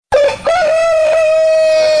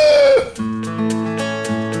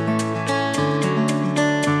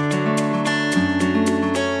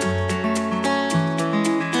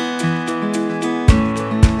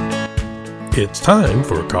time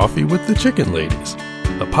for Coffee with the Chicken Ladies,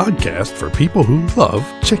 a podcast for people who love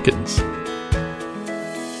chickens.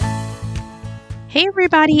 Hey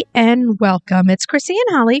everybody and welcome. It's Chrissy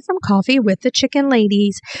and Holly from Coffee with the Chicken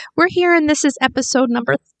Ladies. We're here and this is episode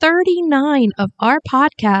number 39 of our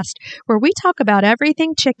podcast where we talk about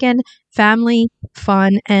everything chicken, family,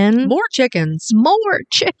 fun, and More chickens.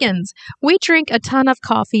 We drink a ton of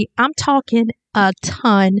coffee. I'm talking a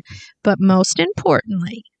ton, but most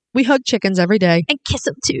importantly, We hug chickens every day. and kiss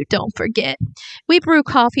them too, don't forget. We brew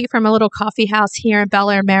coffee from a little coffee house here in Bel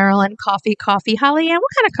Air, Maryland. Coffee. Holly Ann,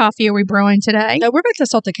 what kind of coffee are we brewing today? No, we're back to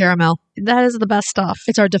salted caramel. That is the best stuff.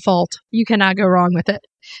 It's our default. You cannot go wrong with it.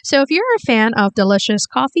 So if you're a fan of delicious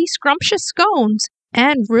coffee, scrumptious scones,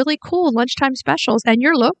 and really cool lunchtime specials, and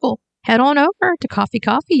you're local, head on over to Coffee.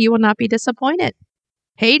 You will not be disappointed.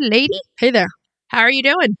 Hey, lady. Hey there. How are you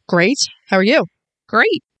doing? Great. How are you?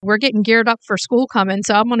 Great. We're getting geared up for school coming,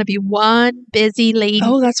 so I'm going to be one busy lady.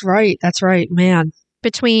 Oh, that's right. That's right. Man.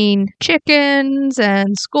 Between chickens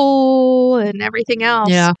and school and everything else.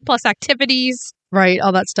 Yeah. Plus activities. Right.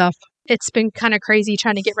 All that stuff. It's been kind of crazy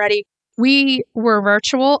trying to get ready. We were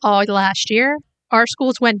virtual all last year. Our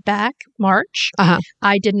schools went back March. Uh-huh.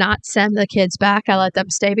 I did not send the kids back. I let them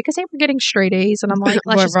stay because they were getting straight A's. And I'm like,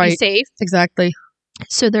 let's just be safe. Exactly.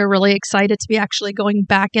 So they're really excited to be actually going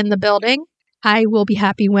back in the building. I will be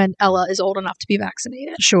happy when Ella is old enough to be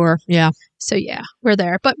vaccinated. Sure. Yeah. So yeah, we're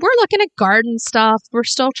there. But we're looking at garden stuff. We're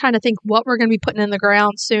still trying to think what we're going to be putting in the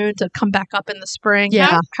ground soon to come back up in the spring.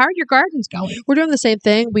 Yeah. How are your gardens going? We're doing the same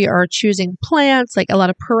thing. We are choosing plants, like a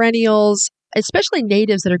lot of perennials, especially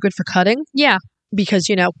natives that are good for cutting. Yeah. Because,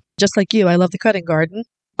 just like you, I love the cutting garden.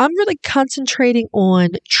 I'm really concentrating on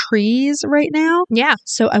trees right now. Yeah.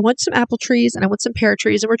 So I want some apple trees and I want some pear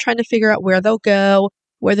trees, and we're trying to figure out where they'll go,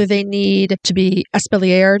 whether they need to be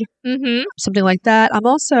espaliered, Mm-hmm. something like that.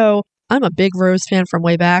 I'm a big rose fan from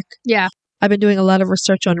way back. Yeah. I've been doing a lot of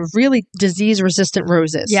research on really disease-resistant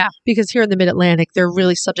roses. Yeah. Because here in the Mid-Atlantic, they're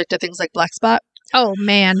really subject to things like black spot. Oh,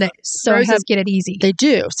 man. So Roses get it easy. They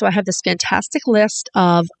do. So I have this fantastic list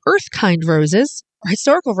of earth-kind roses, or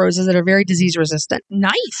historical roses that are very disease-resistant.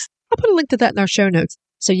 Nice. I'll put a link to that in our show notes.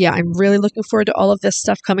 So yeah, I'm really looking forward to all of this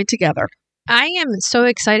stuff coming together. I am so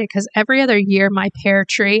excited because every other year, my pear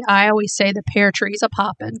tree, I always say the pear tree's a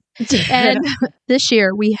poppin'. And this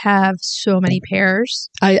year, we have so many pears.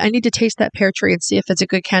 I need to taste that pear tree and see if it's a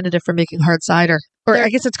good candidate for making hard cider. Or I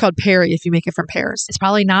guess it's called perry if you make it from pears. It's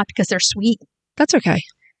probably not because they're sweet. That's okay.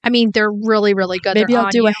 I mean, they're really, really good. Maybe They're I'll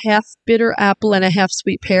do a half bitter apple and a half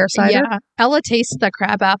sweet pear cider. Yeah. Ella tasted the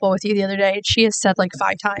crab apple with you the other day, and she has said like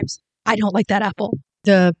 5 times, I don't like that apple.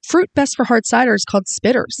 The fruit best for hard cider is called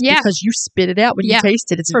spitters. Yeah. Because you spit it out when you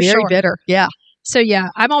taste it. It's for very sure. bitter. Yeah. So yeah,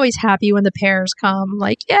 I'm always happy when the pears come.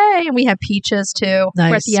 Like, yay. And we have peaches too. Nice.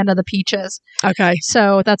 We're at the end of the peaches. Okay.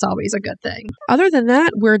 So that's always a good thing. Other than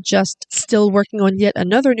that, we're just still working on yet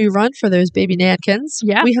another new run for those baby nankins.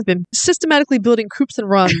 Yeah. We have been systematically building coops and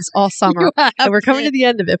runs all summer. And we're coming to the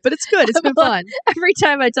end of it, but it's good. It's been fun. Every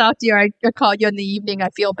time I talk to you, I call you in the evening. I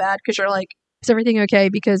feel bad because you're like, is everything okay?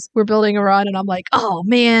 Because we're building a run and I'm like, oh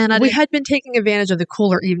man. We had been taking advantage of the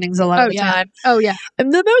cooler evenings a lot of the time. Oh yeah.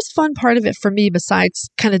 And the most fun part of it for me, besides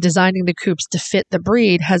kind of designing the coops to fit the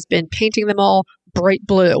breed, has been painting them all bright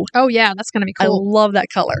blue. Oh yeah, that's going to be I cool. love that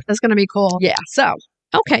color. That's going to be cool. Yeah. So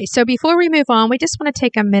Okay, so before we move on, we just want to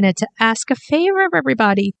take a minute to ask a favor of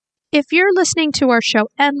everybody. If you're listening to our show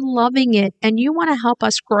and loving it and you want to help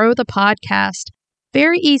us grow the podcast,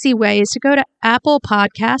 very easy way is to go to Apple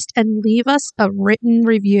Podcast and leave us a written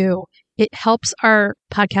review. It helps our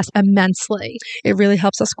podcast immensely. it really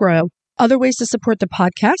helps us grow. Other ways to support the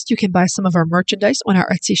podcast, you can buy some of our merchandise on our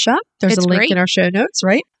Etsy shop. There's It's a link great. in our show notes,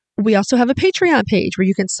 right? We also have a Patreon page where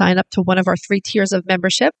you can sign up to one of our 3 tiers of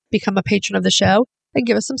membership, become a patron of the show, and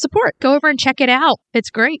give us some support. Go over and check it out. It's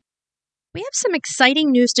great. We have some exciting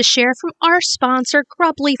news to share from our sponsor,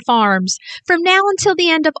 Grubly Farms. From now until the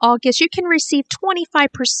end of August, you can receive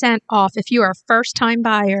 25% off if you are a first-time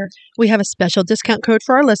buyer. We have a special discount code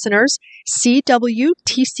for our listeners,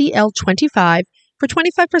 CWTCL25, for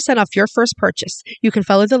 25% off your first purchase. You can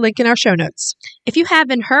follow the link in our show notes. If you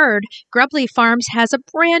haven't heard, Grubly Farms has a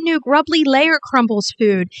brand new Grubly Layer Crumbles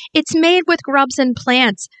food. It's made with grubs and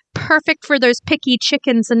plants, perfect for those picky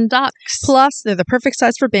chickens and ducks. Plus, they're the perfect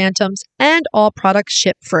size for bantams, and all products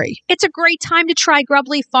ship free. It's a great time to try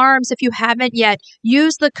Grubly Farms if you haven't yet.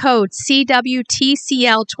 Use the code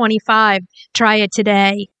CWTCL25. Try it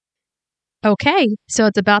today. Okay, so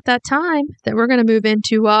it's about that time that we're going to move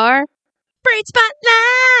into our Breed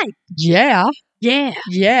Spotlight. Yeah.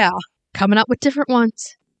 Yeah. Coming up with different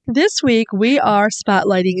ones. This week, we are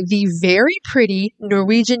spotlighting the very pretty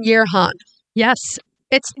Norwegian Yearhound. Yes.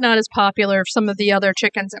 It's not as popular as some of the other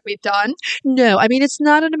chickens that we've done. No, I mean, it's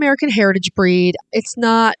not an American heritage breed. It's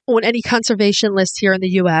not on any conservation list here in the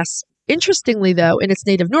U.S. Interestingly, though, in its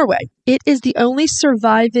native Norway, it is the only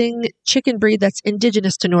surviving chicken breed that's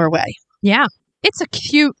indigenous to Norway. Yeah. It's a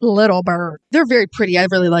cute little bird. They're very pretty. I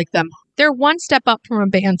really like them. They're one step up from a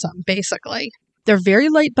bantam, basically. They're very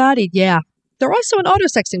light-bodied, yeah. They're also an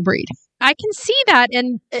auto-sexing breed. I can see that,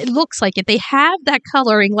 and it looks like it. They have that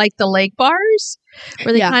coloring like the Lake bars,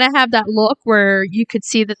 where they kind of have that look where you could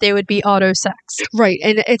see that they would be auto-sexed. Right,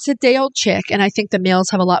 and it's a day-old chick, and I think the males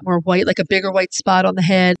have a lot more white, like a bigger white spot on the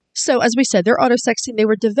head. So, as we said, they're auto-sexing. They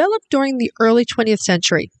were developed during the early 20th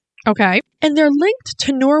century. Okay. And they're linked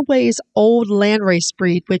to Norway's old landrace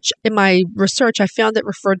breed, which in my research I found it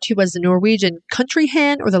referred to as the Norwegian country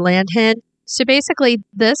hen or the land hen. So basically,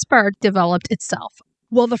 this bird developed itself.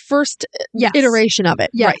 Well, the first iteration of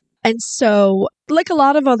it. Yeah. Right. And so, like a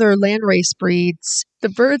lot of other landrace breeds, the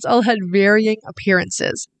birds all had varying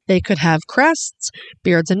appearances. They could have crests,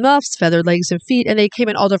 beards and muffs, feathered legs and feet, and they came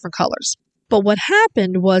in all different colors. But what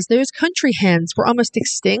happened was those country hens were almost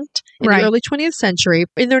extinct in the early 20th century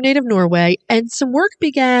in their native Norway, and some work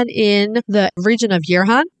began in the region of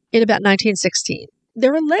Jærhamn in about 1916.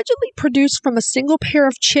 They're allegedly produced from a single pair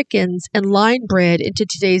of chickens and line bred into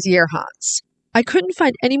today's Jærhamns. I couldn't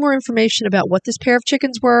find any more information about what this pair of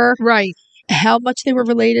chickens were. Right. How much they were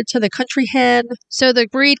related to the country hen. So the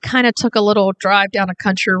breed kind of took a little drive down a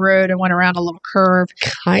country road and went around a little curve.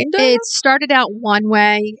 Kind of? It started out one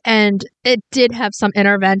way, and it did have some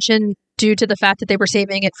intervention due to the fact that they were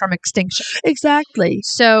saving it from extinction. Exactly.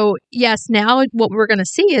 So, yes, now what we're going to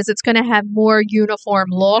see is it's going to have more uniform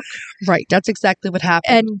look. Right. That's exactly what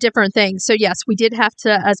happened. And different things. So, yes, we did have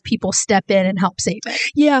to, as people, step in and help save it.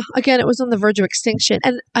 Yeah. Again, it was on the verge of extinction.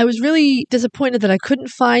 And I was really disappointed that I couldn't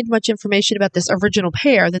find much information about this original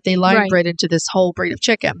pair that they line bred into this whole breed of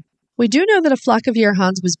chicken. We do know that a flock of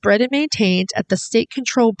Jærhamns was bred and maintained at the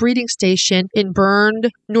state-controlled breeding station in Bern,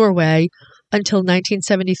 Norway, until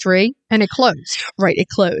 1973. And it closed. Right, it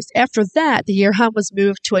closed. After that, the Jærhamn was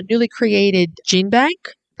moved to a newly created gene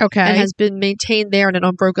bank. Okay. And has been maintained there in an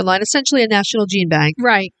unbroken line, essentially a national gene bank.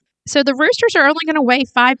 Right. So the roosters are only going to weigh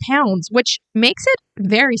 5 pounds, which makes it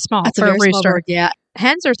very small. That's for a very rooster. small bird, yeah.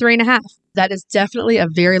 Hens are 3.5. That is definitely a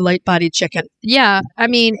very light-bodied chicken. Yeah. I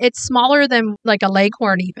mean, it's smaller than like a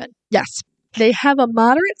leghorn even. Yes. They have a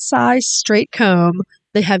moderate-sized straight comb.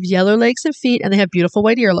 They have yellow legs and feet, and they have beautiful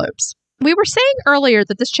white earlobes. We were saying earlier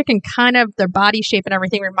that this chicken kind of, their body shape and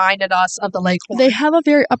everything reminded us of the leghorn. They have a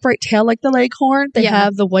very upright tail like the leghorn. They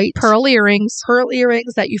have the white pearl earrings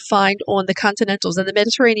that you find on the continentals and the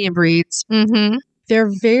Mediterranean breeds. Mm-hmm.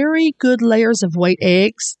 They're very good layers of white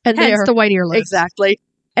eggs. And hence the white earlobes. Exactly.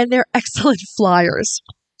 And they're excellent flyers.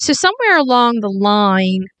 So somewhere along the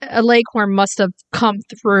line, a leghorn must have come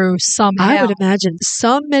through somehow. I would imagine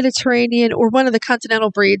some Mediterranean or one of the continental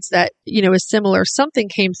breeds that, is similar. Something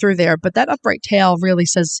came through there, but that upright tail really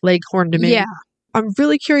says leghorn to me. Yeah. I'm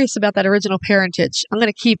really curious about that original parentage. I'm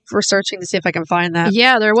going to keep researching to see if I can find that.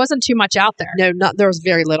 Yeah, there wasn't too much out there. No, there was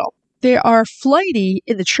very little. They are flighty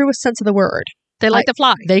in the truest sense of the word. They like to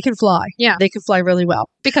fly. They can fly. Yeah. They can fly really well.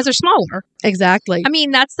 Because they're smaller. Exactly. I mean,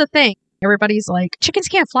 that's the thing. Everybody's like, chickens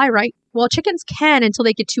can't fly, right? Well, chickens can until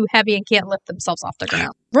they get too heavy and can't lift themselves off the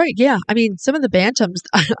ground. Right, yeah. I mean, some of the bantams,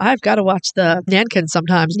 I've got to watch the Nankins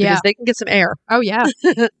sometimes because they can get some air. Oh, yeah.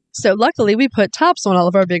 So luckily, we put tops on all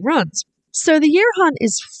of our big runs. So the Jærhamn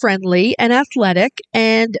is friendly and athletic,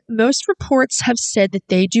 and most reports have said that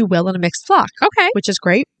they do well in a mixed flock. Okay. Which is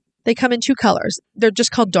great. They come in 2 colors. They're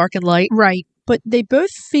just called dark and light. Right. But they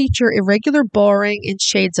both feature irregular barring in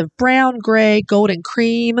shades of brown, gray, gold, and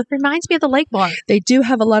cream. Reminds me of the lake bar. They do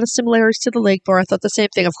have a lot of similarities to the lake bar. I thought the same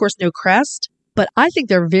thing. Of course, no crest. But I think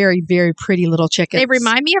they're very, very pretty little chickens. They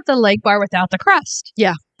remind me of the lake bar without the crest.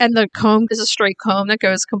 Yeah. And the comb is a straight comb that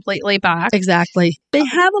goes completely back. Exactly. They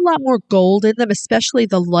have a lot more gold in them, especially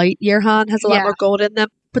the light Jærhamn has a lot more gold in them.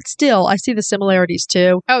 But still, I see the similarities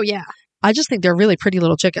too. Oh, yeah. I just think they're really pretty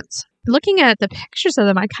little chickens. Looking at the pictures of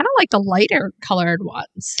them, I kind of like the lighter colored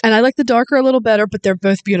ones. And I like the darker a little better, but they're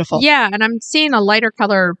both beautiful. Yeah, and I'm seeing a lighter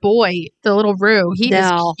colored boy, the little Roo. He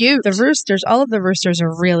is cute. The roosters, all of the roosters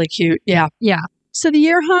are really cute. Yeah. Yeah. So the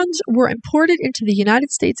Jærhamns were imported into the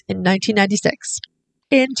United States in 1996.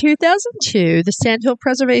 In 2002, the Sandhill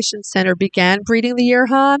Preservation Center began breeding the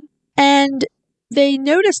Jærhamn, and they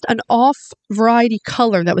noticed an off variety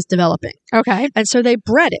color that was developing. Okay. And so they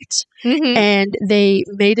bred it. Mm-hmm. And they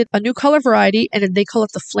made it a new color variety, and they call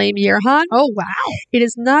it the Flame Jærhamn. Oh, wow. It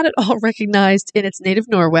is not at all recognized in its native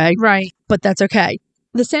Norway. Right. But that's okay.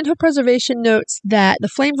 The Sandhill Preservation notes that the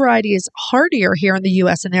flame variety is hardier here in the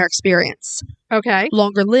U.S. in their experience. Okay.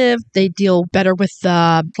 Longer lived, they deal better with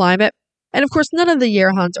the climate. And of course, none of the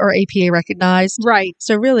Yearhans are APA recognized. Right.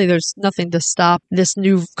 So really, there's nothing to stop this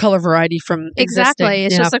new color variety from Exactly. existing.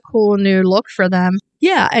 It's just a cool new look for them.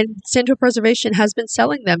 Yeah, and Sandhill Preservation has been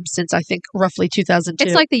selling them since, I think, roughly 2002.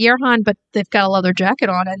 It's like the Yearhan, but they've got a leather jacket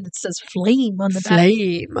on it and it says flame on the back.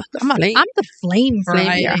 Flame. I'm the flame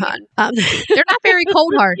variety. Yearhan. They're not very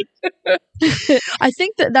cold hardy. I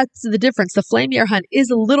think that's the difference. The Flame Yearhan is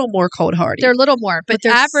a little more cold hardy. They're a little more, but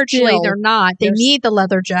they're averagely still- they're not. They need the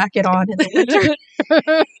leather jacket on in the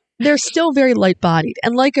winter. They're still very light-bodied.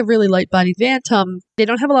 And like a really light-bodied Bantam, they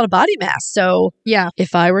don't have a lot of body mass. So Yeah.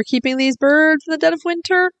 if I were keeping these birds in the dead of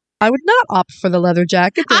winter, I would not opt for the leather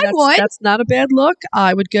jacket. I would. That's not a bad look.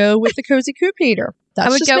 I would go with the Cozy Coop heater. That's I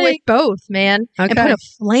would just go me. with both, man. And Okay. put a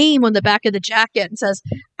flame on the back of the jacket and says,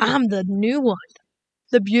 I'm the new one.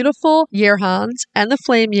 The beautiful Yearhans and the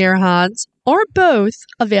Flame Yearhans are both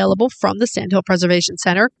available from the Sandhill Preservation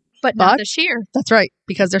Center. But not this year. That's right,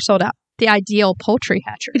 because they're sold out. The Ideal Poultry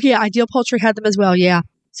Hatchery. Yeah, Ideal Poultry had them as well, yeah.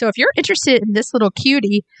 So if you're interested in this little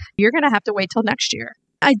cutie, you're going to have to wait till next year.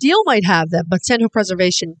 Ideal might have them, but Sandhill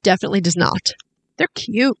Preservation definitely does not. They're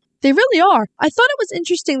cute. They really are. I thought it was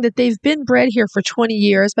interesting that they've been bred here for 20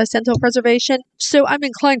 years by Sandhill Preservation, so I'm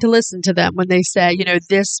inclined to listen to them when they say,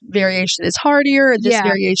 this variation is hardier, this Yeah.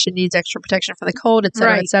 variation needs extra protection from the cold, et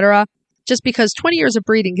cetera, Right. et cetera. Just because 20 years of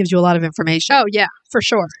breeding gives you a lot of information. Oh, yeah, for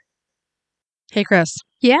sure. Hey, Chris.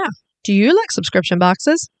 Yeah. Do you like subscription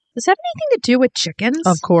boxes? Does that have anything to do with chickens?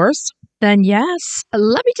 Of course. Then yes.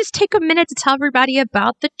 Let me just take a minute to tell everybody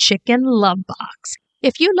about the Chicken Love Box.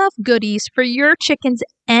 If you love goodies for your chickens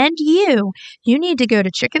and you need to go to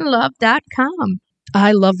chickenlove.com.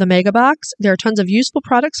 I love the Mega Box. There are tons of useful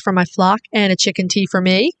products for my flock and a chicken tea for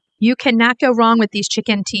me. You cannot go wrong with these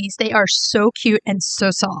chicken teas. They are so cute and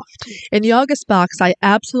so soft. In the August box, I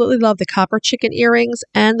absolutely love the copper chicken earrings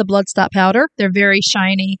and the bloodstop powder. They're very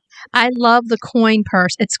shiny. I love the coin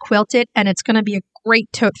purse. It's quilted and it's going to be a great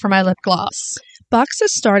tote for my lip gloss.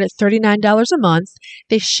 Boxes start at $39 a month.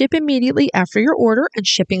 They ship immediately after your order, and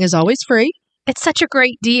shipping is always free. It's such a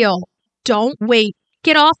great deal. Don't wait.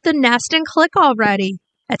 Get off the nest and click already.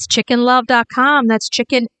 That's chickenlove.com. That's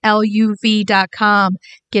chickenluv.com.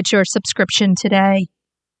 Get your subscription today.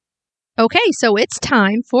 Okay, so it's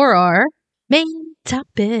time for our main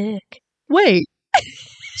topic. Wait,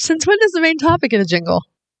 since when is the main topic in a jingle?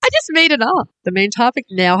 I just made it up. The main topic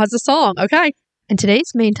now has a song. Okay. And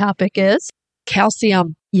today's main topic is,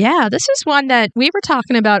 Calcium. yeah, this is one that we were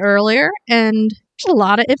talking about earlier, and there's a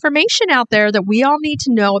lot of information out there that we all need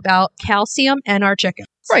to know about calcium and our chickens.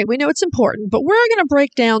 Right, we know it's important, but we're going to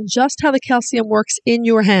break down just how the calcium works in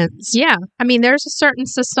your hens. Yeah, I mean, there's a certain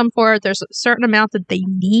system for it. There's a certain amount that they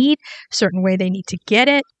need, a certain way they need to get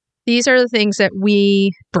it. These are the things that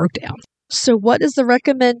we broke down. So what is the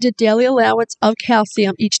recommended daily allowance of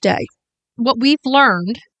calcium each day? What we've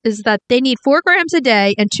learned is that they need 4 grams a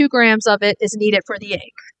day, and 2 grams of it is needed for the egg.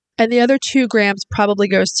 And the other 2 grams probably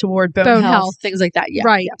goes toward bone health, things like that. Yeah.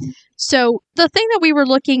 Right. So the thing that we were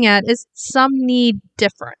looking at is some need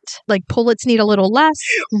different. Like pullets need a little less.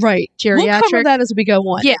 Right. Geriatric. We'll cover that as we go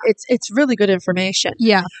on. Yeah. It's really good information.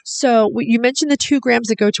 Yeah. So you mentioned the 2 grams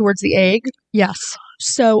that go towards the egg. Yes.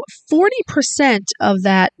 So 40% of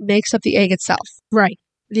that makes up the egg itself. Right.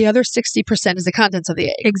 The other 60% is the contents of the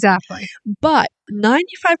egg. Exactly. But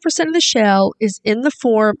 95% of the shell is in the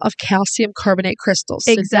form of calcium carbonate crystals.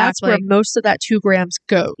 So that's Exactly. where most of that 2 grams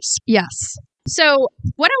goes. Yes. So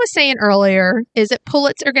what I was saying earlier is that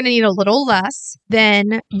pullets are going to need a little less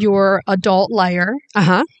than your adult layer.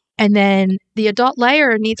 Uh-huh. And then the adult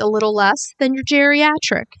layer needs a little less than your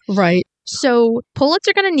geriatric. Right. So pullets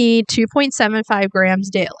are going to need 2.75 grams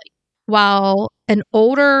daily, while an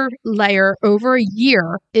older layer over a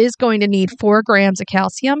year is going to need 4 grams of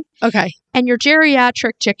calcium. Okay. And your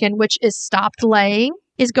geriatric chicken, which is stopped laying,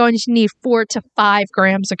 is going to need 4 to 5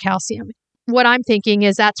 grams of calcium. What I'm thinking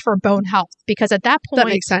is that's for bone health, because at that point, That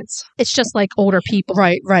makes sense. it's just like older people.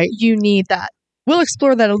 Right, right. You need that. We'll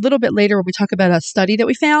explore that a little bit later when we talk about a study that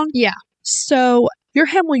we found. Yeah. So your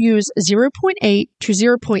hen will use 0.8 to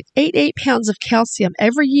 0.88 pounds of calcium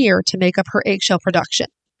every year to make up her eggshell production.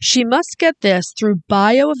 She must get this through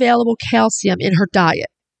bioavailable calcium in her diet.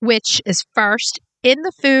 Which is first in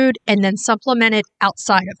the food and then supplemented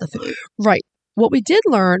outside of the food. Right. What we did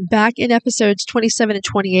learn back in episodes 27 and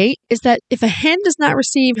 28 is that if a hen does not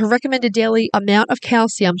receive her recommended daily amount of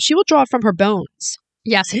calcium, she will draw it from her bones.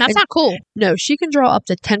 Yes, and that's not cool. No, she can draw up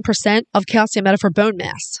to 10% of calcium out of her bone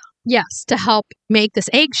mass. Yes, to help make this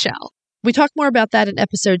eggshell. We talk more about that in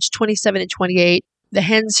episodes 27 and 28. the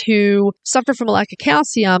hens who suffer from a lack of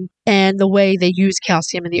calcium and the way they use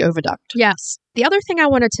calcium in the oviduct. Yes. The other thing I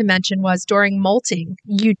wanted to mention was during molting,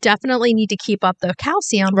 you definitely need to keep up the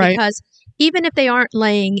calcium Right. because even if they aren't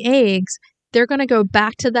laying eggs, they're going to go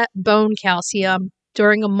back to that bone calcium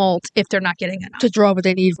during a molt if they're not getting enough To draw what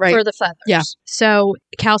they need, right? for the feathers. Yeah. So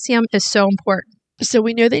calcium is so important. So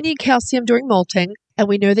we know they need calcium during molting, and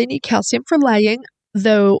we know they need calcium for laying,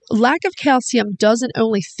 though lack of calcium doesn't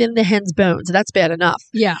only thin the hen's bones. That's bad enough.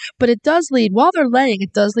 Yeah. But it does lead, while they're laying,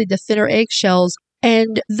 it does lead to thinner eggshells.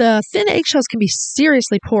 And the thin eggshells can be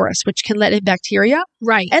seriously porous, which can let in bacteria,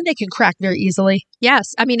 Right. and they can crack very easily.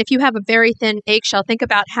 Yes. I mean, if you have a very thin eggshell, think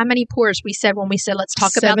about how many pores we said when we said, let's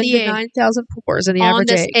talk about the egg 9,000 pores in the on average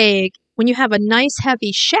this egg. egg. When you have a nice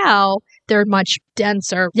heavy shell, they're much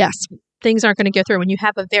denser. Yes, Things aren't going to go through. When you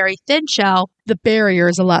have a very thin shell, the barrier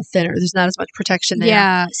is a lot thinner. There's not as much protection there.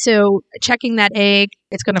 yeah. So checking that egg,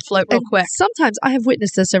 it's going to float real And quick. sometimes, I have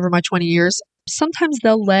witnessed this over my 20 years, sometimes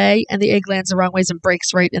they'll lay and the egg lands the wrong ways and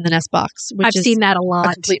breaks right in the nest box, which I've is seen that a a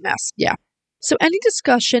lot. complete mess. Yeah. So any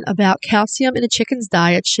discussion about calcium in a chicken's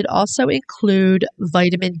diet should also include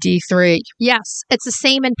vitamin D3. Yes. It's the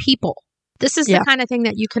same in people. This is Yeah. the kind of thing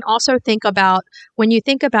that you can also think about when you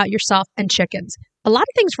think about yourself and chickens. A lot of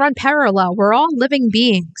things run parallel. We're all living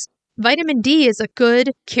beings. Vitamin D is a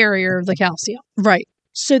good carrier of the calcium. Right.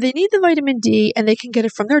 So they need the vitamin D and they can get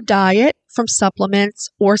it from their diet, from supplements,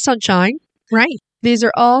 or sunshine. Right. These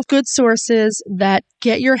are all good sources that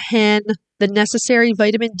get your hen the necessary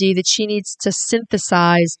vitamin D that she needs to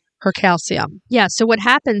synthesize her calcium. Yeah. So what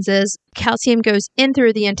happens is calcium goes in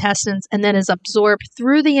through the intestines and then is absorbed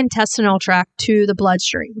through the intestinal tract to the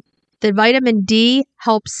bloodstream. The vitamin D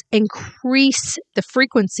helps increase the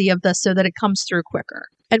frequency of this so that it comes through quicker.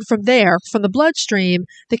 And from there, from the bloodstream,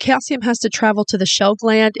 the calcium has to travel to the shell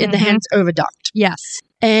gland in the Mhm. hen's oviduct. Yes.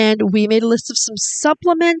 And we made a list of some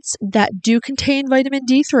supplements that do contain vitamin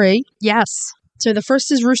D3. Yes. So the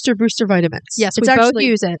first is Rooster Booster Vitamins. Yes. It's We both actually,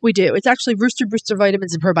 use it. we do. It's actually Rooster Booster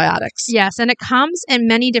Vitamins and probiotics. Yes. And it comes in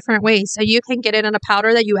many different ways. So you can get it in a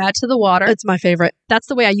powder that you add to the water. It's my favorite. That's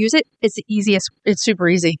the way I use it. It's the easiest. It's super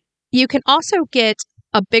easy. You can also get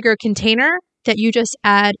a bigger container that you just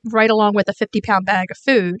add right along with a 50-pound bag of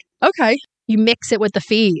food. Okay. You mix it with the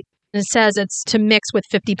feed. And it says it's to mix with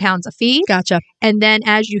 50 pounds of feed. Gotcha. And then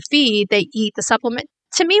as you feed, they eat the supplement.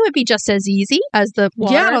 To me, it would be just as easy as the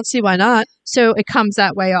water. Yeah, I don't see why not. So it comes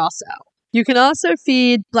that way also. You can also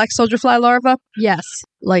feed black soldier fly larvae, Yes.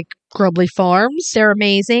 like Grubly Farms. They're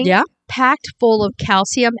amazing. Yeah. Packed full of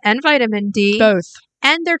calcium and vitamin D. Both.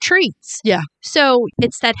 And they're treats. Yeah. So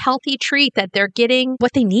it's that healthy treat that they're getting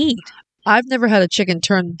what they need. I've never had a chicken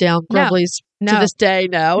turn down No. Grublies No. to this day.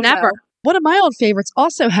 No. Never. No. One of my old favorites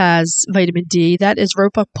also has vitamin D. That is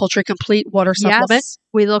Ropa Poultry Complete Water Supplement. Yes.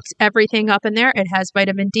 We looked everything up in there. It has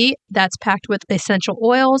vitamin D. That's packed with essential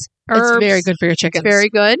oils, herbs. It's very good for your It's chickens. very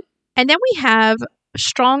good. And then we have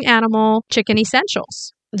Strong Animal Chicken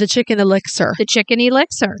Essentials, The chicken elixir. the chicken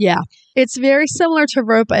elixir. Yeah. It's very similar to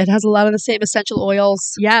Ropa. It has a lot of the same essential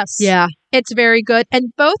oils. Yes. Yeah. It's very good.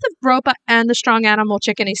 And both of Ropa and the Strong Animal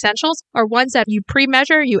Chicken Essentials are ones that you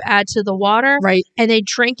pre-measure, you add to the water, Right. and they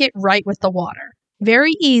drink it right with the water.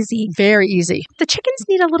 Very easy. Very easy. The chickens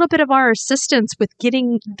need a little bit of our assistance with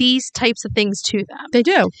getting these types of things to them. They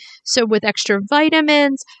do. So with extra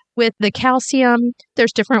vitamins, with the calcium,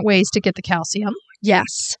 there's different ways to get the calcium.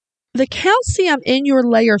 Yes. The calcium in your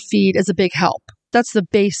layer feed is a big help. That's the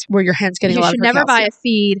base where your hen's getting You a lot should of her never buy calcium. a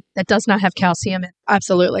feed that does not have calcium in it.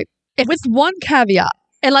 Absolutely. With one caveat,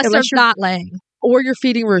 Unless Unless they're you're- not laying. or you're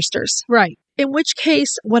feeding roosters. Right. In which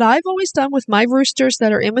case, what I've always done with my roosters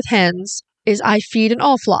that are in with hens is I feed an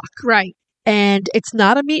all flock. Right. And it's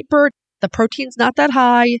not a meat bird. The protein's not that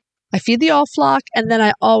high. I feed the all flock, and then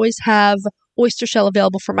I always have oyster shell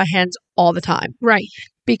available for my hens all the time. Right.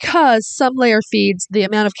 Because some layer feeds, the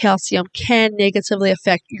amount of calcium can negatively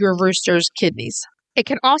affect your rooster's kidneys. It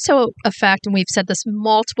can also affect, and we've said this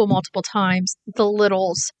multiple times, the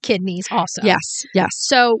littles' kidneys also. Yes, yes.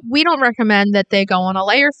 So we don't recommend that they go on a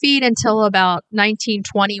layer feed until about 19,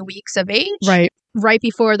 20 weeks of age. Right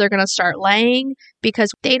before they're going to start laying, because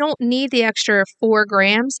they don't need the extra 4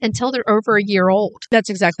 grams until they're over a year old. That's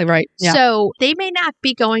exactly right. Yeah. So they may not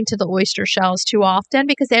be going to the oyster shells too often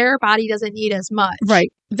because their body doesn't need as much.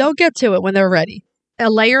 Right. They'll get to it when they're ready. a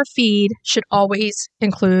layer feed should always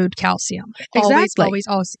include calcium. Exactly.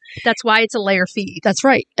 Always. That's why it's a layer feed. That's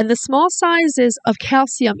right. And the small sizes of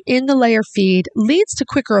calcium in the layer feed leads to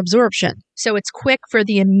quicker absorption. So it's quick for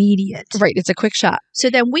the immediate. Right. It's a quick shot. So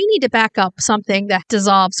then we need to back up something that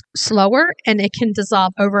dissolves slower and it can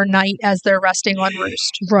dissolve overnight as they're resting on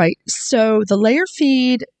roost. Right. So the layer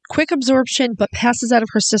feed, quick absorption, but passes out of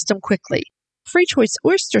her system quickly. Free choice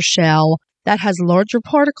oyster shell, that has larger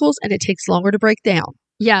particles and it takes longer to break down.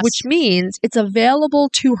 Yes. Which means it's available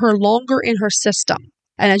to her longer in her system.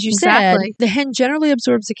 And as you Exactly. said, the hen generally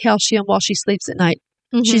absorbs the calcium while she sleeps at night.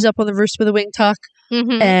 Mhm. She's up on the roost with a wing tuck,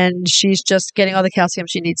 Mhm. and she's just getting all the calcium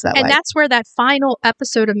she needs that way. And that's where that final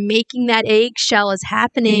episode of making that eggshell is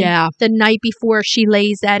happening Yeah, the night before she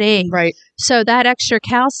lays that egg. right. So that extra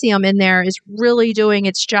calcium in there is really doing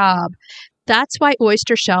its job. That's why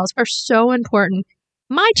oyster shells are so important.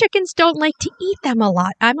 My chickens don't like to eat them a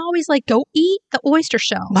lot. I'm always like, go eat the oyster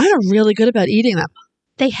shells. Mine are really good about eating them.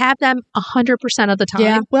 They have them 100% of the time.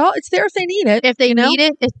 Yeah. Well, it's there if they need it. If they know? need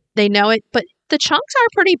it, if they know it. But the chunks are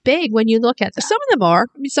pretty big when you look at them. Some of them are.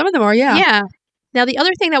 I mean, some of them are, yeah. Yeah. Now, the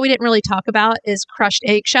other thing that we didn't really talk about is crushed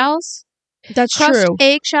eggshells. That's Crushed true.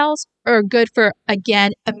 eggshells are good for,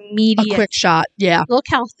 again, A immediate. quick shot, yeah. Look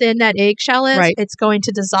how thin that eggshell is. Right. It's going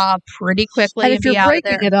to dissolve pretty quickly And and if be you're out of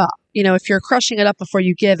breaking there. it up, if you're crushing it up before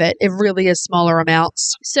you give it, it really is smaller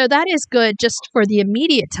amounts. So that is good just for the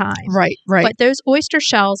immediate time. Right, right. But those oyster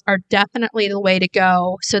shells are definitely the way to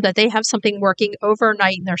go so that they have something working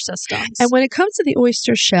overnight in their systems. And when it comes to the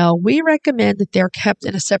oyster shell, we recommend that they're kept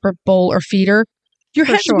in a separate bowl or feeder. Your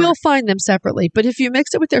For hens sure. will find them separately, but if you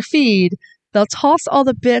mix it with their feed, they'll toss all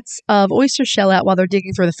the bits of oyster shell out while they're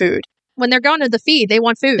digging through the food. when they're going to the feed, they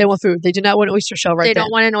want food. They want food. They do not want oyster shell right They then.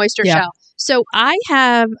 don't want an oyster Yeah. shell. So I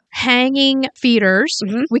have hanging feeders.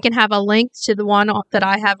 Mhm. We can have a link to the one that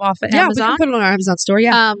I have off of Yeah, we Amazon. can put it on our Amazon store,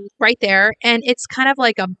 yeah. Right there. And it's kind of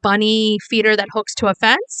like a bunny feeder that hooks to a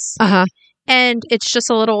fence. Uh-huh. And it's just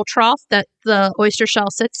a little trough that the oyster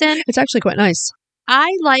shell sits in. It's actually quite nice. I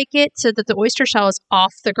like it so that the oyster shell is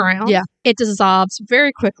off the ground. Yeah. It dissolves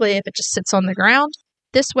very quickly if it just sits on the ground.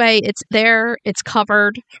 This way, it's there, it's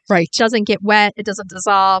covered, Right. it doesn't get wet, it doesn't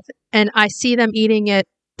dissolve. And I see them eating it.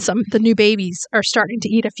 The new babies are starting to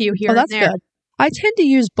eat a few here Oh, that's and there. good. I tend to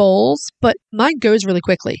use bowls, but mine goes really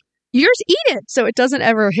quickly. Yours eat it. So it doesn't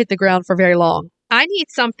ever hit the ground for very long. I need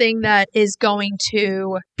something that is going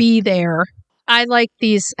to be there. I like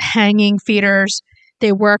these hanging feeders.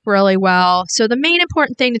 They work really well. So the main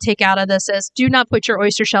important thing to take out of this is do not put your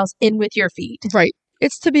oyster shells in with your feed. Right.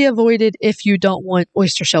 It's to be avoided if you don't want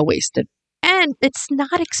oyster shell wasted. And it's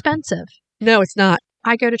not expensive. No, it's not.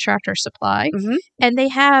 I go to Tractor Supply Mhm. and they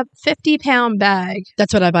have 50-pound bag.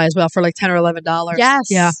 That's what I buy as well for like $10 or $11. Yes.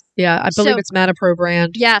 Yeah. Yeah. I believe So- it's Manapro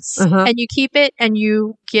brand. Yes. Uh-huh. And you keep it and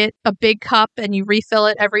you get a big cup and you refill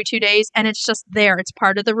it every 2 days and it's just there. It's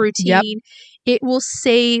part of the routine. Yep. It will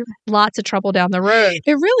save lots of trouble down the road.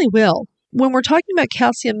 It really will. When we're talking about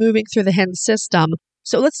calcium moving through the hen system,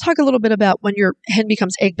 so let's talk a little bit about when your hen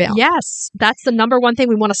becomes egg bound. Yes. That's the number one thing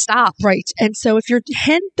we want to stop. Right. And so if your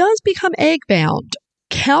hen does become egg bound,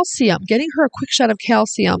 calcium, getting her a quick shot of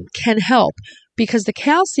calcium can help because the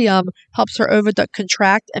calcium helps her oviduct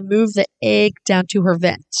contract and move the egg down to her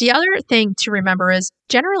vent. The other thing to remember is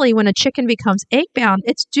generally when a chicken becomes egg bound,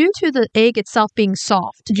 it's due to the egg itself being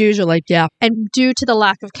soft Usually, yeah. and due to the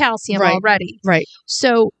lack of calcium Right. already. Right.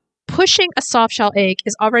 So pushing a soft shell egg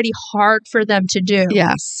is already hard for them to do.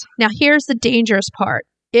 Yes. Now, here's the dangerous part.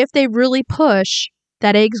 If they really push,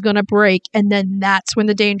 that egg's going to break, and then that's when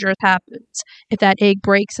the danger happens. If that egg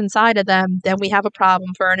breaks inside of them, then we have a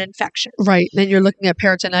problem for an infection. Right. Then you're looking at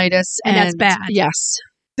peritonitis. And that's bad. Yes.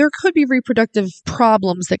 There could be reproductive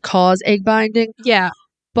problems that cause egg binding, Yeah.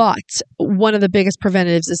 but one of the biggest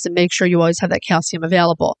preventatives is to make sure you always have that calcium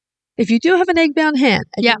available. If you do have an egg bound hen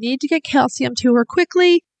and Yeah. you need to get calcium to her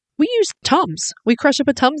quickly, we use Tums. We crush up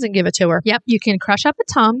a Tums and give it to her. Yep. You can crush up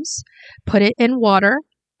a Tums, put it in water,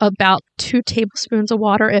 about 2 tablespoons of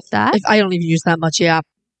water, if that. If I don't even use that much, yeah.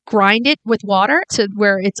 Grind it with water to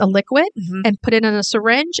where it's a liquid Mhm. and put it in a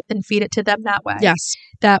syringe and feed it to them that way. Yes.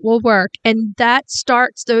 That will work. And that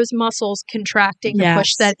starts those muscles contracting to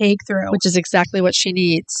push Yes. that egg through. Which is exactly what she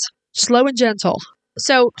needs. Slow and gentle.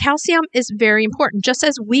 So calcium is very important. Just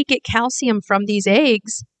as we get calcium from these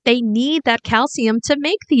eggs, they need that calcium to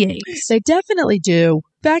make the eggs. They definitely do.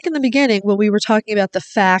 Back in the beginning, when we were talking about the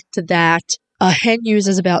fact that A hen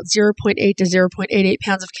uses about 0.8 to 0.88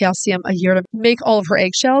 pounds of calcium a year to make all of her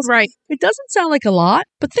eggshells. Right. It doesn't sound like a lot,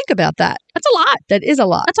 but think about that. That's a lot. That is a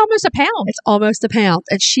lot. That's almost a pound. It's almost a pound.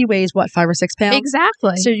 And she weighs, what, 5 or 6 pounds?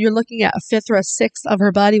 Exactly. So you're looking at a fifth or a sixth of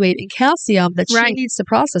her body weight in calcium that she Right. needs to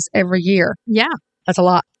process every year. Yeah. That's a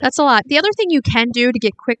lot. That's a lot. The other thing you can do to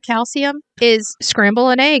get quick calcium is scramble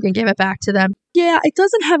an egg and give it back to them. Yeah, it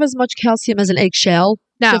doesn't have as much calcium as an eggshell.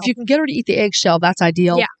 No. So if you can get her to eat the eggshell, that's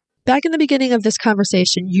ideal. Yeah. Back in the beginning of this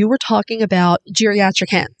conversation, you were talking about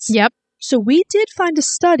geriatric hens. Yep. So we did find a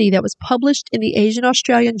study that was published in the Asian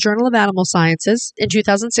Australian Journal of Animal Sciences in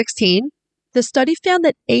 2016. The study found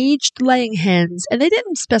that aged laying hens, and they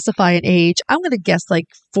didn't specify an age, I'm going to guess like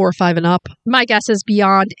 4 or 5 and up. My guess is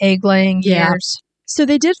beyond egg laying Yeah. years. So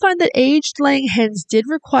they did find that aged laying hens did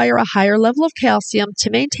require a higher level of calcium to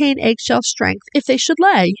maintain eggshell strength if they should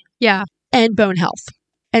lay Yeah. and bone health.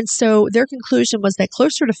 And so their conclusion was that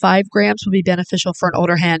closer to 5 grams would be beneficial for an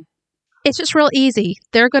older hen. It's just real easy.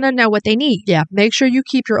 They're going to know what they need. Yeah, make sure you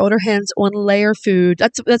keep your older hens on layer food.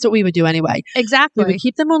 That's what we would do anyway. We Exactly. would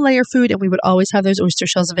keep them on layer food, and we would always have those oyster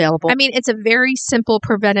shells available. I mean, it's a very simple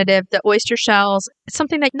preventative. The oyster shells, it's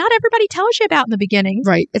something that not everybody tells you about in the beginning.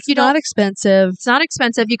 right. It's you not don't- expensive. It's not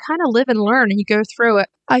expensive. You kind of live and learn and you go through it.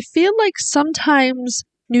 I feel like sometimes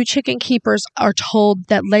new chicken keepers are told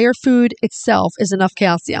that layer food itself is enough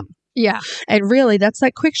calcium. Yeah. And really, that's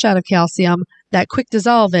that quick shot of calcium, that quick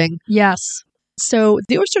dissolving. Yes. So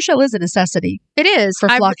the oyster shell is a necessity It is. for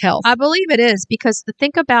flock health. I believe it is because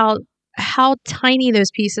think about how tiny those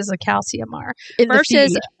pieces of calcium are in the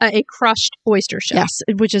versus feed. a crushed oyster shell. Yes,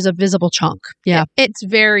 which is a visible chunk. Yeah, It's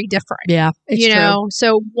very different. yeah, it's you true. know,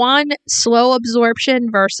 so one slow absorption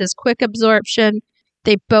versus quick absorption,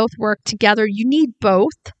 they both work together. You need both.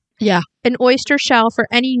 Yeah. An oyster shell for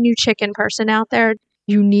any new chicken person out there,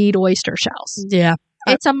 you need oyster shells. Yeah,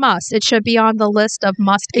 It's a must. It should be on the list of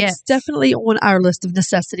must get. it's definitely on our list of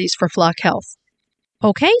necessities for flock health.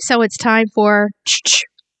 Okay, so it's time for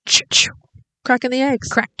Cracking the eggs.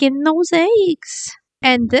 cracking those eggs.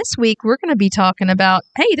 And this week we're going to be talking about,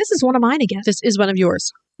 hey, this is one of mine again. This is one of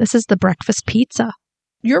yours. This is the breakfast pizza.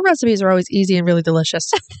 Your recipes are always easy and really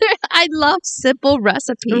delicious. I love simple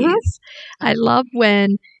recipes. Mhm. I love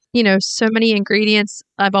when, you know, so many ingredients,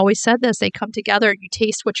 I've always said this, they come together, you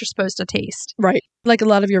taste what you're supposed to taste. Right. Like a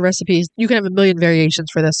lot of your recipes, you can have a million variations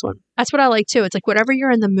for this one. That's what I like too. It's like whatever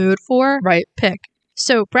you're in the mood for, Right. pick.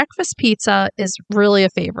 So breakfast pizza is really a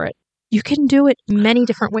favorite. You can do it many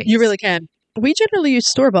different ways. You really can. We generally use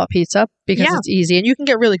store-bought pizza because Yeah. it's easy, and you can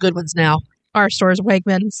get really good ones now. Our store's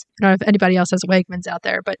Wegmans. I don't know if anybody else has Wegmans out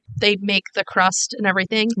there, but they make the crust and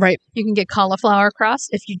everything. Right. You can get cauliflower crust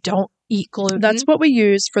if you don't eat gluten. That's what we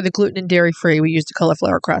use for the gluten and dairy-free. We use the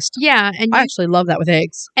cauliflower crust. yeah, and I you, actually love that with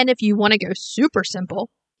eggs. and if you want to go super simple,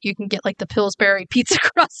 you can get like the Pillsbury pizza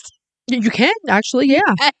crust. You can, actually, yeah.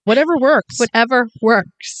 Whatever works. Whatever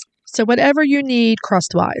works. So whatever you need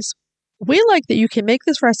crust-wise. We like that you can make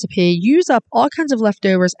this recipe, use up all kinds of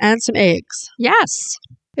leftovers and some eggs. Yes.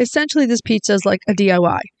 Essentially, this pizza is like a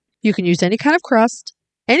DIY. You can use any kind of crust,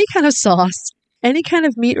 any kind of sauce, any kind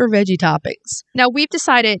of meat or veggie toppings. Now we've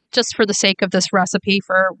decided, just for the sake of this recipe,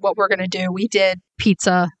 for what we're going to do, we did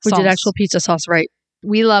pizza We sauce. did actual pizza sauce, right?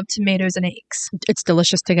 We love tomatoes and eggs. It's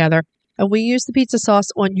delicious together. And we use the pizza sauce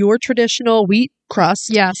on your traditional wheat crust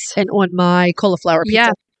Yes. and on my cauliflower pizza.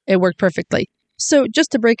 Yeah. It worked perfectly. So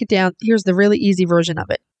just to break it down, here's the really easy version of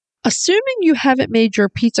it. Assuming you haven't made your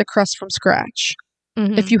pizza crust from scratch,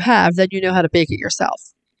 Mhm. if you have, then you know how to bake it yourself.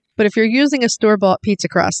 But if you're using a store-bought pizza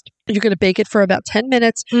crust, you're going to bake it for about 10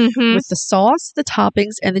 minutes Mhm. with the sauce, the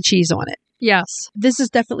toppings, and the cheese on it. Yes. This is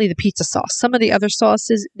definitely the pizza sauce. Some of the other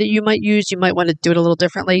sauces that you might use, you might want to do it a little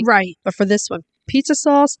differently. Right. But for this one, pizza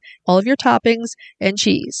sauce, all of your toppings, and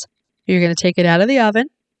cheese. You're going to take it out of the oven.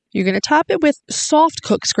 You're going to top it with soft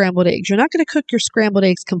cooked scrambled eggs. You're not going to cook your scrambled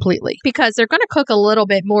eggs completely. Because they're going to cook a little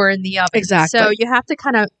bit more in the oven. Exactly. So you have to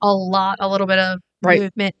kind of allot a little bit of Right.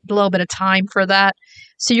 movement, a little bit of time for that.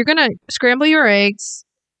 So you're going to scramble your eggs,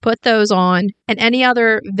 put those on, and any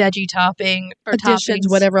other veggie topping or Additions, toppings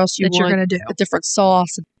whatever else you that you're want. going to do. A different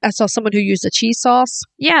sauce. I saw someone who used a cheese sauce,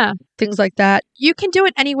 Yeah. things like that. You can do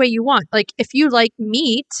it any way you want. Like if you like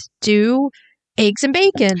meat, do eggs and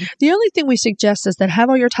bacon. The only thing we suggest is that have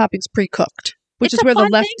all your toppings pre-cooked, which It's is where a fun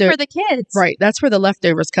the thing leftovers. for the kids. Right, that's where the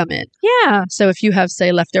leftovers come in. Yeah. So if you have,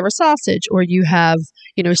 say, leftover sausage, or you have,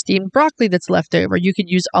 steamed broccoli that's left over, you can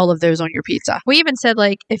use all of those on your pizza. We even said,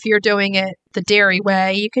 like, if you're doing it the dairy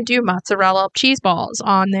way, you can do mozzarella cheese balls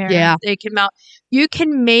on there. Yeah. They can melt. You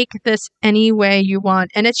can make this any way you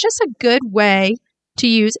want. And it's just a good way to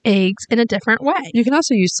use eggs in a different way. You can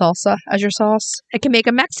also use salsa as your sauce. It can make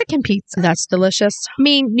a Mexican pizza. That's delicious. I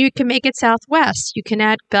mean, you can make it Southwest. You can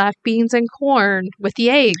add black beans and corn with the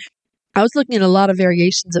egg. I was looking at a lot of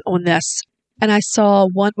variations on this, and I saw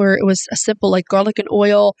one where it was a simple like garlic and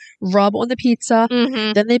oil rub on the pizza.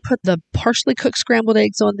 Mm-hmm. Then they put the partially cooked scrambled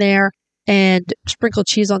eggs on there and sprinkled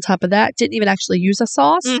cheese on top of that. Didn't even actually use a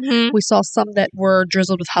sauce. Mm-hmm. We saw some that were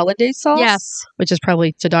drizzled with hollandaise sauce. Yes. Which is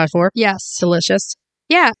probably to die for. Yes. Delicious.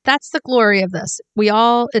 Yeah, that's the glory of this. We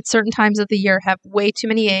all, at certain times of the year, have way too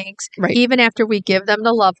many eggs. Right. Even after we give them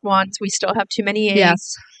to loved ones, we still have too many eggs.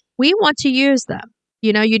 Yes. We want to use them.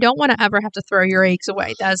 You know, you don't want to ever have to throw your eggs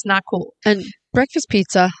away. That is not cool. And breakfast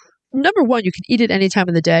pizza, number one, you can eat it any time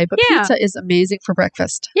of the day, but Yeah. pizza is amazing for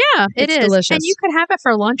breakfast. Yeah, It's is. delicious. And you could have it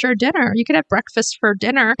for lunch or dinner. You could have breakfast for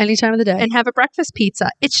dinner Any time of the day. and have a breakfast pizza.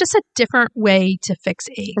 It's just a different way to fix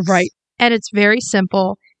eggs. Right. And it's very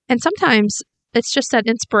simple. And sometimes it's just that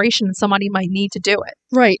inspiration somebody might need to do it.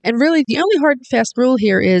 Right. And really, the only hard and fast rule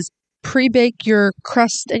here is pre-bake your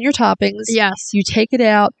crust and your toppings. Yes. You take it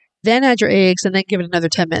out, then add your eggs, and then give it another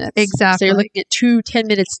 10 minutes. Exactly. So you're looking at 2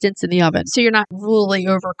 10-minute stints in the oven. So you're not really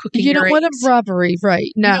overcooking You your don't want eggs. them rubbery,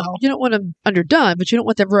 right? No. You don't want them underdone, but you don't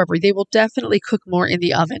want them rubbery. They will definitely cook more in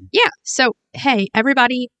the oven. Yeah. So, hey,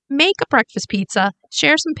 everybody, make a breakfast pizza.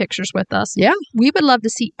 Share some pictures with us. Yeah. We would love to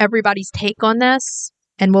see everybody's take on this,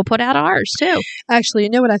 and we'll put out ours too. Actually, you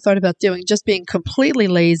know what I thought about doing? Just being completely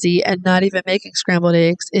lazy and not even making scrambled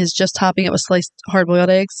eggs is just topping it with sliced hard-boiled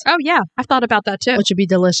eggs, Oh, yeah. I've thought about that too. which would be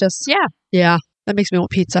delicious. Yeah. Yeah. That makes me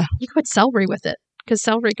want pizza. You could put celery with it because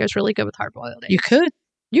celery goes really good with hard-boiled eggs. You could.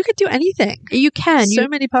 You could do anything. You can. So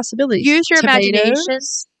many possibilities. Use your Tomatoes. imagination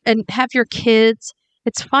and have your kids.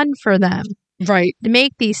 It's fun for them Right. to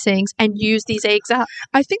make these things and use these eggs up.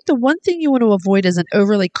 I think the one thing you want to avoid is an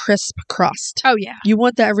overly crisp crust. Oh, yeah. You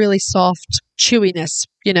want that really soft chewiness,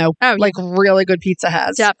 Oh, like really good pizza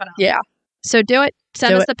has. definitely. Yeah. So do it.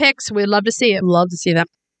 Send Do us it. the pics. We'd love to see it. Love to see them.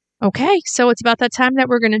 Okay, so it's about that time that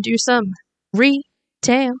we're going to do some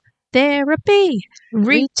retail therapy.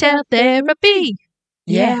 Retail therapy.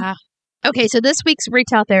 Yeah. Okay, so this week's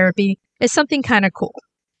retail therapy is something kind of cool.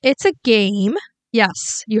 It's a game.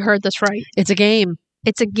 Yes, you heard this right. It's a game.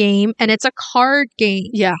 It's a game, and it's a card game.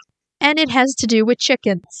 Yeah. And it has to do with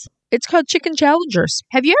chickens. It's called Chicken Challengers.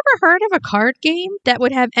 Have you ever heard of a card game that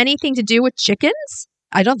would have anything to do with chickens?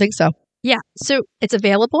 I don't think so. Yeah, so it's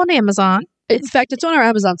available on Amazon. In fact, it's on our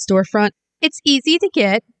Amazon storefront. It's easy to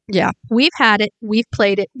get. Yeah. We've had it. We've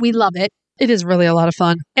played it. We love it. It is really a lot of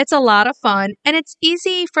fun. It's a lot of fun, and it's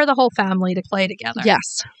easy for the whole family to play together.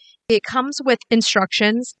 Yes. It comes with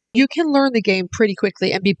instructions. You can learn the game pretty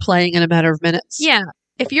quickly and be playing in a matter of minutes. Yeah.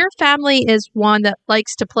 If your family is one that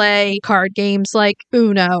likes to play card games like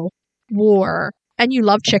Uno, War, and you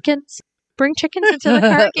love chickens, bring chickens into the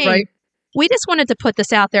card game. Right. We just wanted to put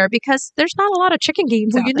this out there because there's not a lot of chicken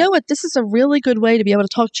games Well, out you there. know what? This is a really good way to be able to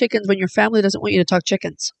talk chickens when your family doesn't want you to talk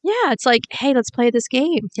chickens. Yeah, it's like, hey, let's play this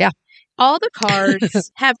game. Yeah. All the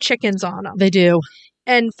cards have chickens on them They do.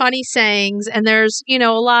 and funny sayings, and there's, a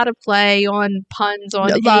lot of play on puns on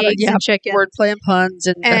A lot of, eggs yeah, and chicken. Wordplay and puns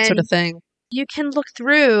and that sort of thing. You can look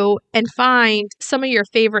through and find some of your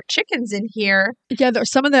favorite chickens in here. Yeah,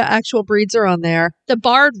 some of the actual breeds are on there. The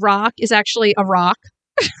barred rock is actually a rock.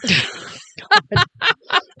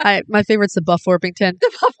 My favorite's the Buff Orpington.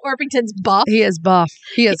 The Buff Orpington's buff. He is buff.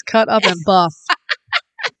 He is cut up and buff.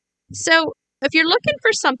 So if you're looking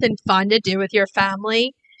for something fun to do with your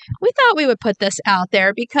family, we thought we would put this out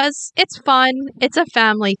there because it's fun. It's a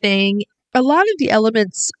family thing. A lot of the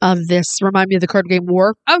elements of this remind me of the card game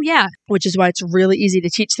War, Oh, yeah. which is why it's really easy to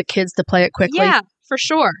teach the kids to play it quickly. Yeah, for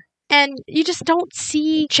sure. And you just don't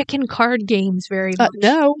see chicken card games very much.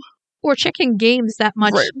 No. Or chicken games that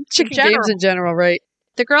much. Right. Chicken general. games in general, right?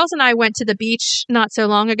 The girls and I went to the beach not so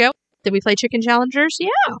long ago. Did we play Chicken Challengers?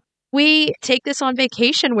 Yeah. We take this on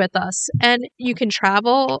vacation with us, and you can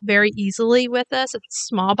travel very easily with this. It's a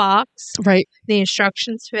small box. Right. The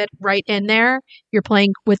instructions fit right in there. You're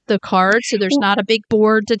playing with the cards, so there's not a big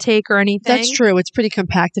board to take or anything. That's true. It's pretty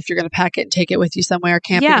compact if you're going to pack it and take it with you somewhere,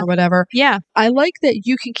 camping Yeah. or whatever. Yeah. I like that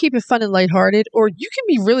you can keep it fun and lighthearted, or you can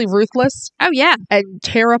be really ruthless Oh, yeah. and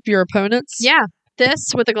tear up your opponents. Yeah.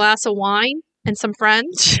 This with a glass of wine and some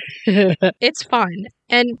friends. It's fun,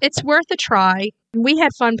 and it's worth a try. We had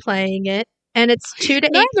fun playing it, and it's 2 to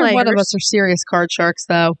 8 Neither players. one of us are serious card sharks,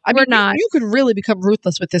 though. I We're mean, not. You could really become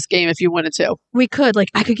ruthless with this game if you wanted to. We could,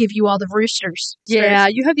 I could give you all the roosters. Yeah,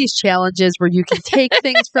 you have these challenges where you can take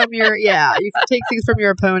things from your you can take things from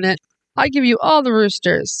your opponent. I give you all the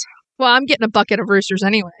roosters. Well, I'm getting a bucket of roosters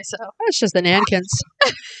anyway, so. That's just the Nankins.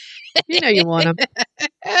 You know you want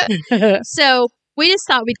them. So We just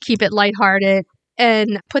thought we'd keep it lighthearted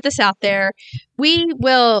and put this out there. We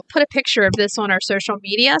will put a picture of this on our social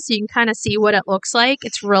media so you can kind of see what it looks like.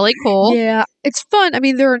 It's really cool. Yeah, it's fun. I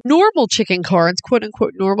mean, there are normal chicken cards, quote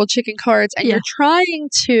unquote normal chicken cards, and you're trying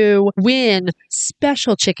to win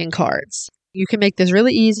special chicken cards. You can make this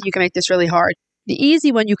really easy. You can make this really hard. The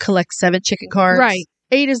easy one, you collect 7 chicken cards. Right.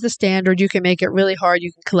 8 is the standard. You can make it really hard.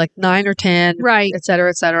 You can collect 9 or 10. Right. Et cetera,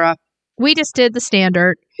 et cetera. We just did the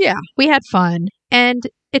standard. Yeah. We had fun. And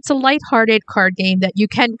it's a lighthearted card game that you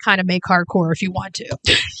can kind of make hardcore if you want to.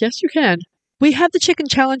 Yes, you can. We have the Chicken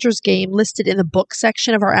Challengers game listed in the book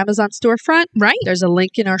section of our Amazon storefront. Right. There's a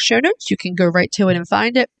link in our show notes. You can go right to it and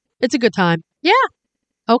find it. It's a good time. Yeah.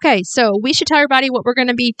 Okay, so we should tell everybody what we're going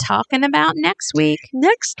to be talking about next week.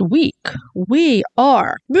 Next week, we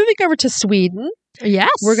are moving over to Sweden.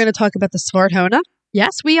 Yes. We're going to talk about the Svarthona.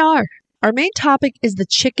 Yes, we are. Our main topic is the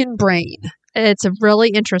chicken brain. It's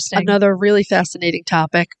really interesting. Another really fascinating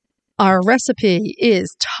topic. Our recipe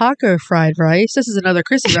is taco fried rice. This is another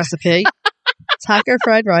Chrissy recipe. Taco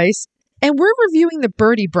fried rice. And we're reviewing the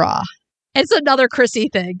Birdie Bra. It's another Chrissy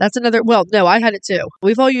thing. That's another, well, no, I had it too.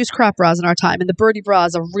 We've all used crop bras in our time, and the Birdie Bra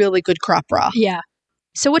is a really good crop bra. Yeah.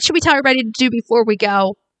 So what should we tell everybody to do before we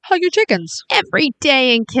go? Hug your chickens. Every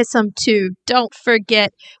day and kiss them too. Don't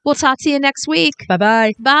forget. We'll talk to you next week.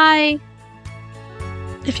 Bye-bye. Bye.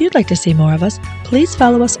 If you'd like to see more of us, please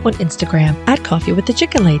follow us on Instagram at Coffee with the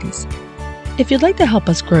Chicken Ladies. If you'd like to help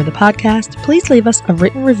us grow the podcast, please leave us a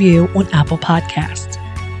written review on Apple Podcasts.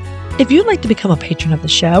 If you'd like to become a patron of the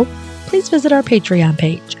show, please visit our Patreon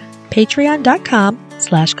page,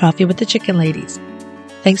 patreon.com/coffeewiththechickenladies.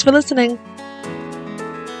 Thanks for listening.